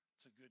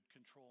 It's a good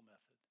control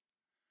method.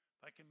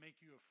 If I can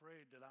make you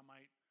afraid that I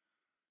might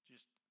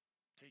just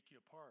take you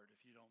apart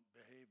if you don't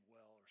behave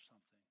well or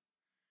something.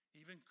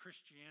 Even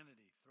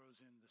Christianity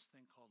throws in this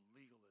thing called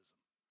legalism.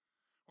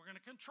 We're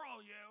going to control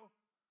you.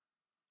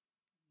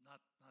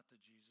 Not the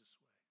Jesus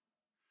way.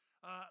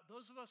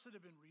 Those of us that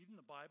have been reading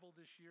the Bible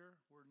this year,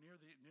 we're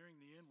nearing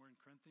the end. We're in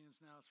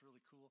Corinthians now. It's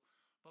really cool.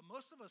 But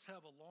most of us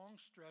have a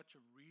long stretch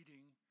of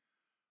reading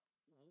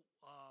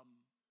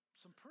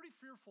some pretty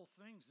fearful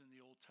things in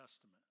the Old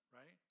Testament,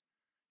 right?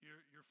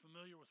 You're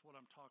familiar with what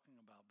I'm talking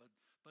about,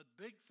 but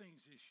big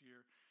things this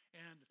year.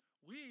 And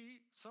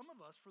some of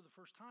us, for the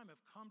first time,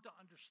 have come to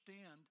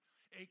understand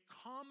a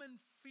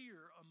common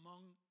fear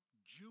among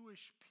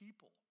Jewish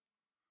people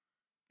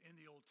in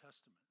the Old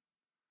Testament.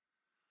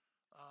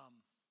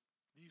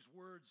 These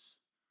words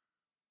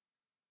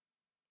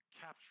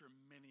capture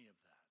many of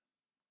that.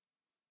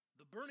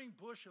 The burning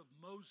bush of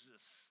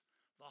Moses,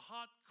 the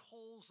hot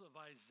coals of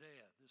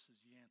Isaiah, this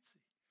is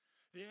Yancey.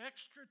 The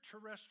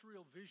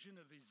extraterrestrial vision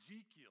of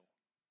Ezekiel.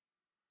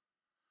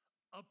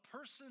 A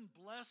person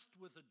blessed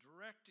with a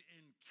direct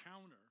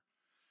encounter,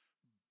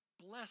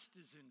 blessed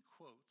is in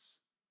quotes,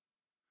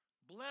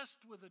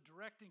 blessed with a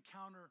direct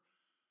encounter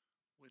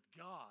with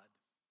God,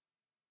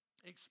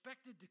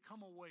 expected to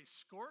come away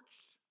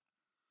scorched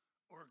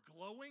or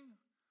glowing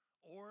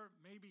or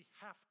maybe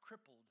half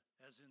crippled,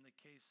 as in the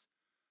case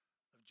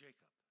of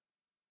Jacob.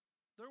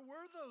 There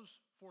were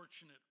those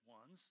fortunate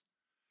ones.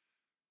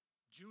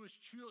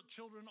 Jewish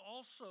children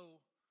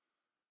also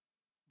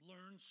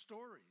learned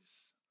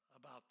stories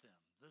about them.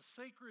 The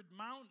sacred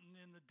mountain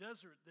in the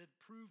desert that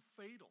proved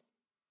fatal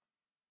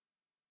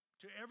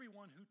to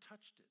everyone who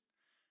touched it.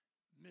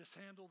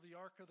 Mishandle the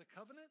Ark of the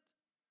Covenant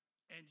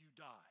and you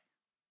die.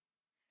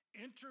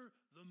 Enter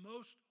the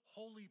most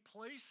holy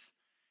place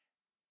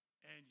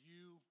and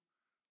you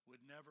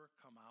would never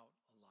come out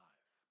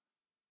alive.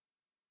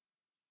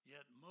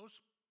 Yet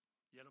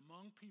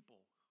among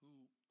people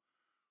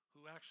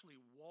who actually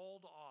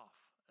walled off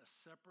a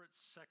separate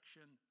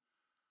section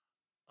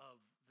of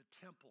the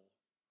temple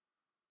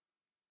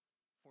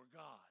for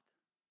God,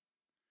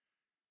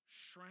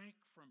 shrank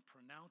from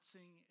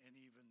pronouncing and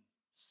even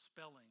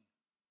spelling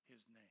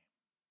his name.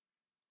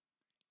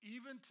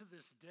 Even to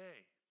this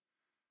day,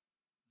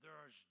 there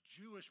are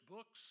Jewish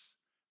books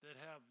that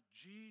have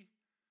G-D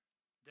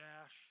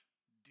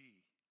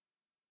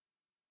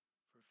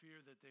for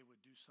fear that they would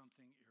do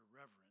something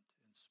irreverent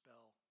and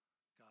spell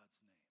God's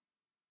name.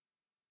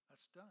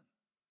 That's done.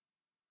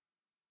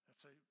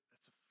 That's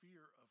a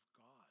fear of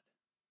God.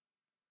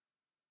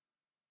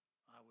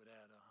 I would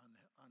add an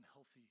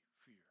unhealthy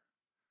fear.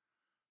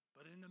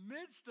 But in the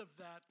midst of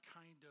that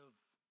kind of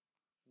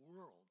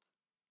world,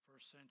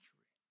 first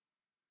century,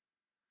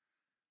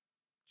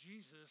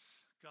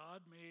 Jesus,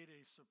 God made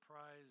a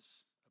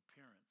surprise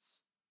appearance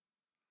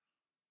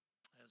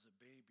as a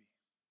baby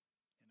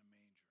in a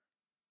manger.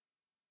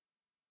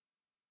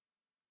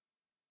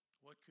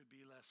 What could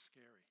be less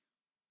scary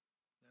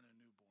than a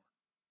newborn?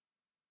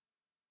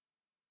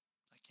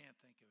 I can't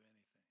think of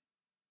anything.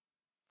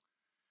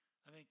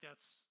 I think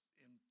that's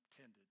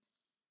intended.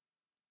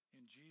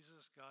 In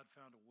Jesus, God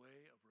found a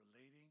way of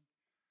relating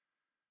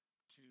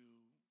to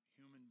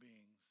human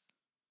beings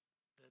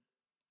that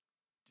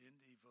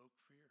didn't evoke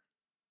fear.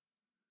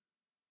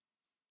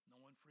 No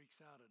one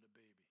freaks out at a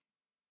baby.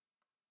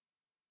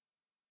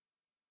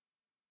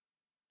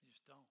 You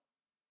just don't.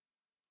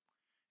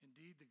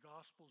 Indeed, the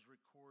Gospels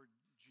record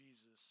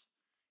Jesus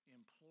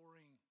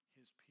imploring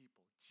his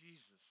people.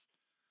 Jesus,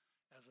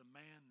 as a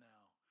man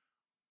now,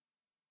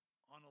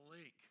 on a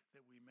lake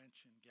that we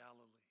mentioned,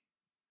 Galilee,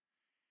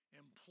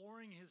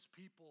 imploring his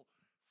people,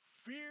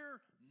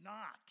 fear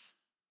not.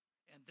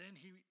 And then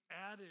he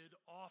added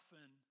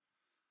often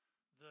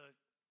the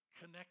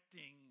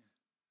connecting,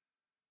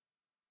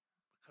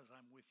 because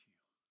I'm with you.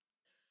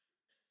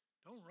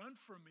 Don't run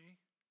from me.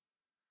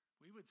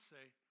 We would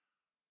say,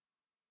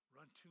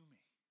 run to me.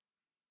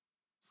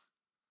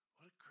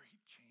 What a great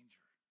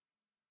changer.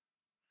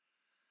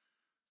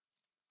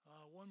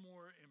 One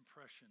more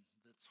impression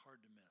that's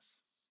hard to miss.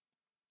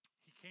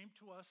 He came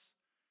to us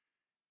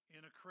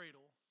in a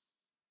cradle,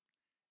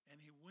 and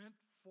he went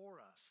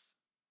for us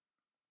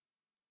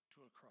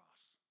to a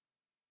cross.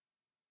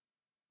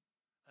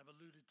 I've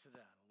alluded to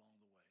that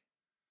along the way.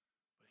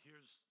 But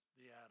here's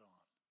the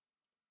add-on.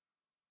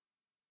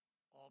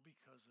 All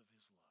because of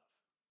his love.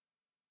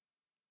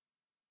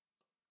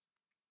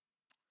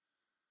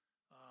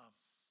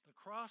 The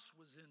cross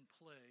was in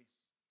play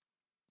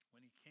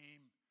when he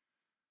came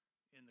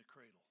in the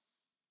cradle.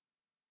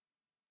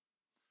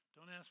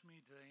 Don't ask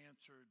me to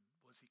answer,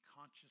 was he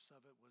conscious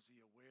of it? Was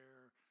he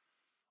aware?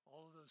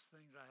 All of those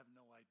things I have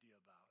no idea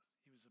about.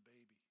 He was a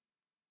baby.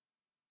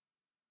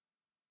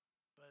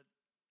 But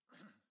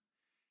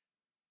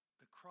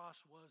the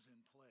cross was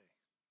in play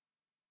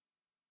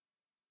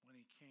when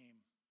he came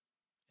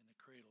in the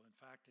cradle. In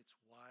fact, it's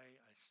why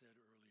I said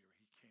earlier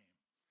he came.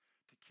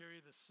 To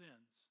carry the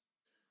sins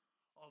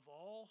of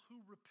all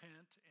who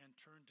repent and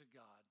turn to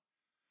God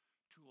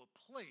to a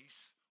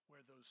place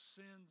where those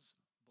sins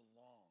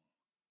belong,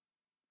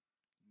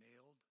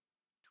 nailed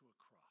to a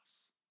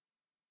cross.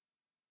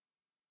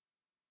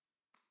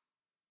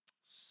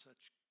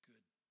 Such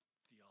good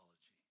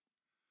theology.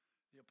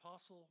 The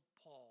Apostle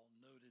Paul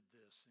noted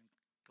this in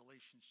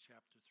Galatians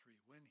chapter 3.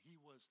 When he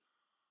was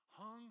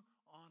hung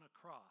on a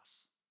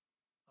cross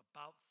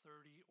about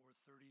 30 or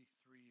 33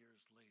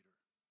 years later,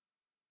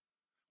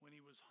 when he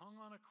was hung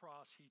on a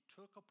cross, he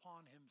took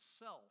upon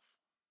himself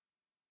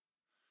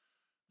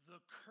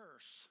the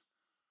curse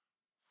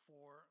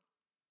for,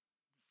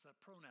 it's a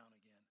pronoun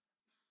again,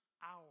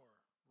 our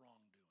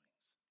wrongdoings.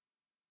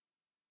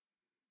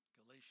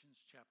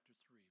 Galatians chapter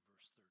 3,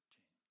 verse 13.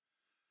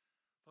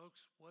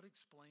 Folks, what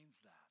explains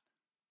that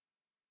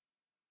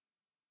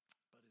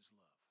but his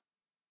love?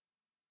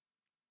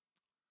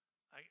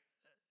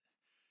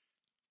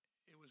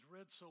 It was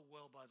read so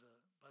well by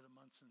the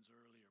Munsons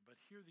earlier, but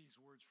hear these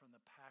words from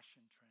the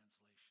Passion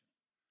Translation.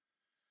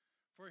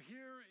 For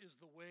here is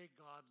the way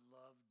God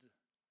loved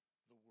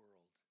the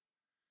world.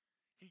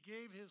 He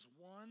gave his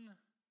one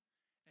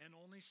and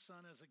only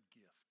Son as a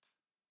gift.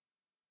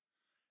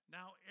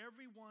 Now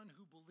everyone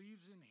who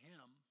believes in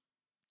him,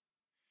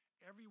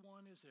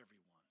 everyone is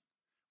everyone,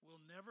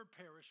 will never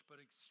perish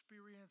but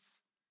experience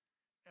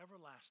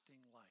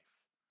everlasting life.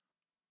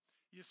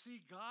 You see,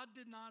 God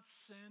did not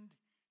send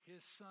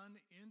his Son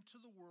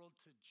into the world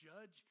to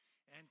judge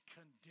and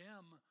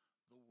condemn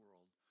the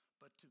world,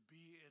 but to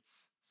be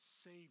its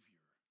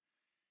Savior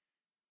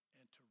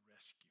and to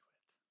rescue it.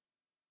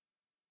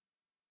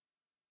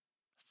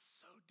 That's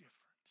so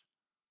different.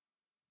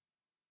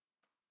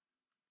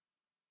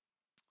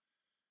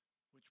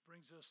 Which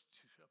brings us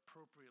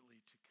appropriately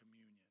to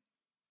communion.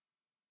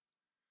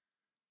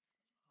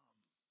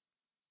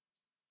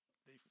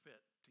 They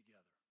fit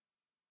together.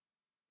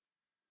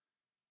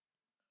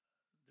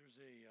 There's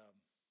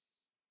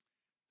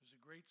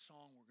a great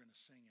song we're going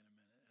to sing in a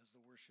minute as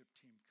the worship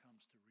team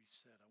comes to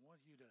reset. I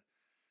want you to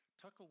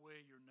tuck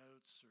away your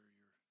notes or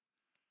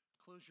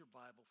close your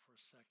Bible for a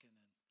second,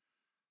 and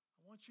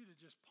I want you to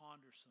just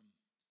ponder some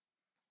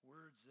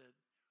words that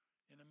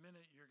in a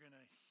minute you're going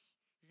to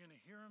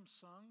hear them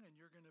sung, and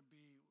you're going to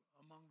be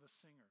among the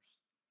singers.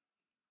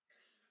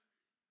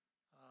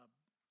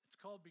 It's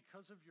called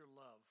Because of Your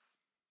Love,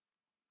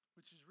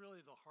 which is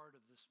really the heart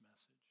of this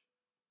message.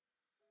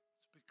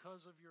 It's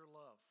because of your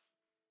love.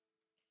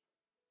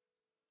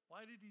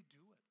 Why did he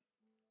do it?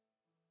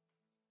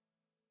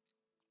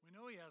 We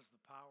know he has the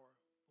power,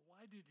 but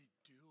why did he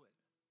do it?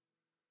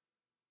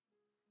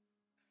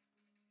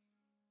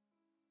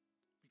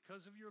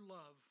 Because of your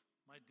love,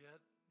 my debt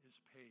is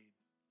paid.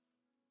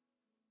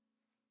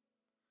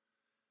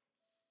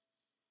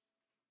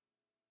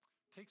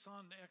 Takes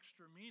on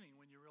extra meaning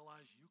when you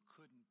realize you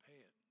couldn't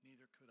pay it,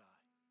 neither could I.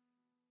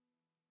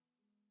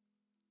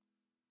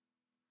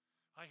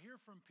 I hear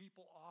from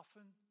people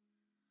often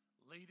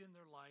late in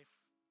their life,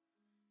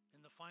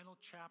 in the final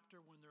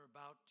chapter when they're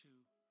about to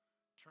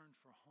turn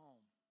for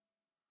home,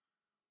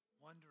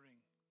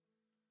 wondering,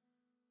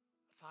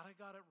 I thought I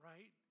got it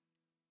right.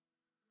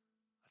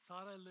 I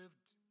thought I lived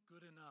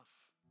good enough.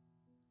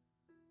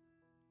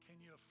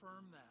 Can you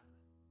affirm that?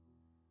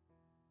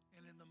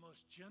 And in the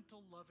most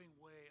gentle, loving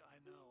way I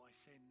know, I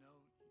say,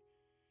 no,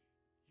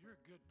 you're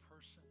a good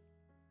person.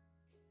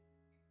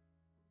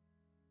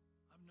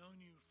 I've known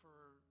you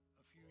for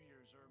a few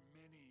years or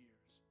many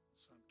years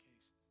in some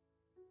cases.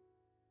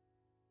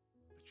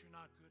 But you're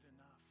not good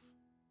enough.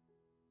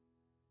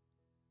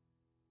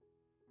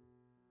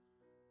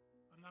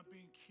 I'm not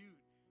being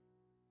cute.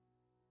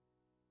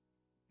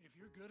 If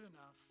you're good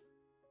enough,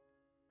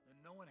 then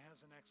no one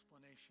has an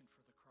explanation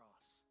for the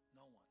cross.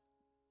 No one.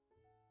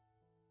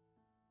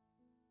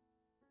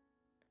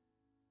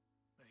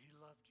 But he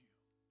loved you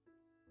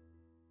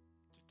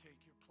to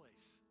take your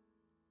place,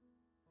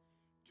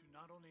 to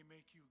not only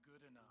make you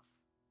good enough,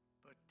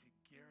 but to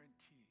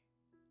guarantee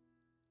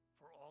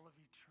for all of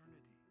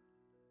eternity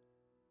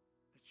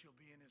that you'll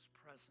be in his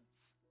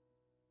presence.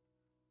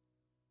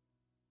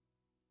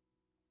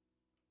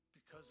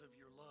 Because of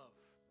your love,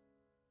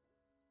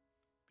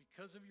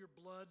 because of your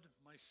blood,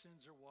 my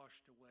sins are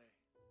washed away.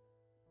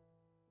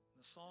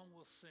 The song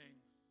will sing,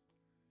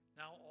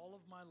 now all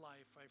of my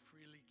life I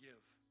freely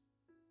give.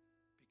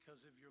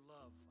 Because of your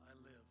love, I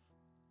live.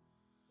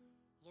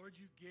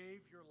 Lord, you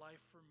gave your life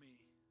for me,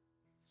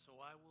 so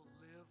I will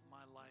live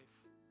my life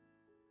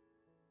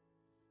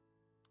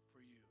for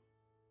you.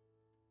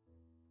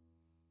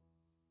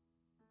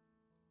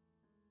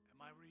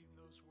 Am I reading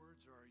those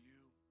words, or are you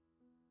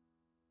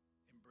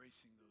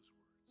embracing those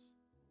words? Because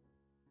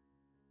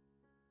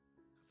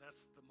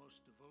that's the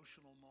most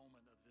devotional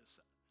moment of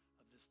this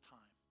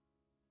time.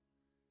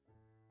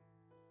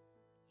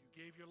 You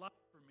gave your life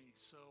for me,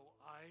 so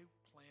I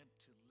plan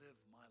to live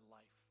my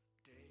life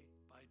day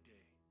by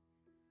day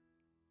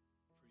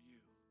for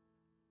you,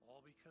 all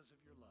because of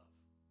your love.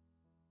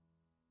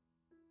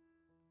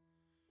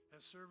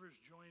 As servers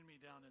join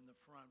me down in the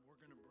front, we're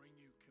going to bring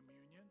you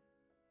communion,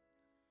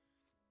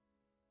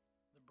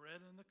 the bread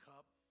and the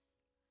cup,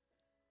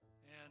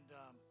 and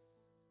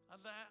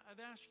I'd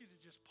ask you to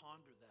just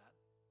ponder that.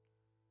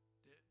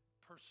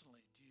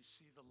 Personally, do you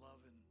see the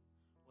love in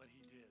what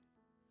he did?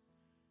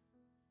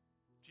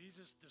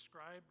 Jesus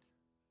described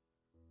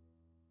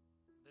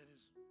that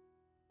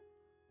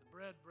the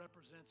bread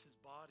represents his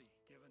body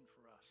given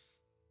for us.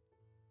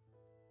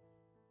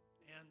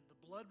 And the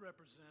blood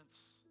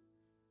represents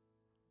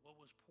what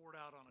was poured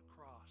out on a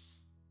cross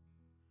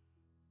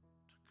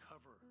to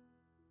cover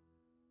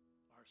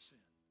our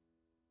sin.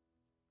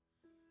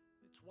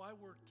 It's why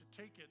we're to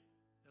take it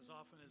as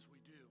often as we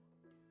do.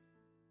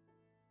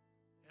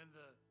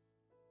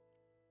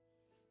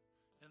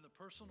 And the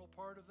personal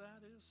part of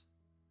that is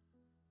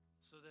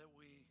so that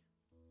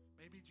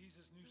maybe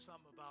Jesus knew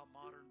something about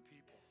modern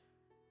people,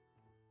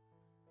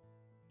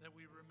 that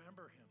we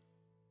remember him.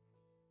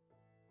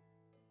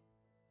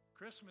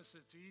 Christmas,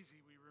 it's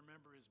easy. We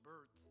remember his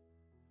birth.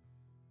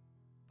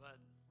 But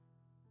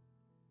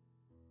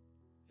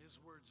his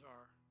words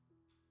are,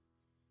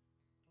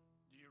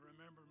 do you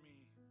remember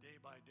me day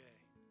by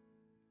day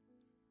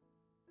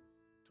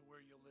to where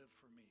you'll live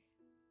for me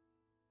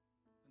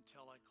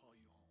until I call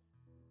you home?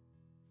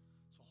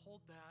 So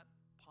hold that,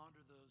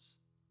 ponder those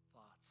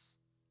thoughts,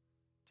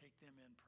 take them in.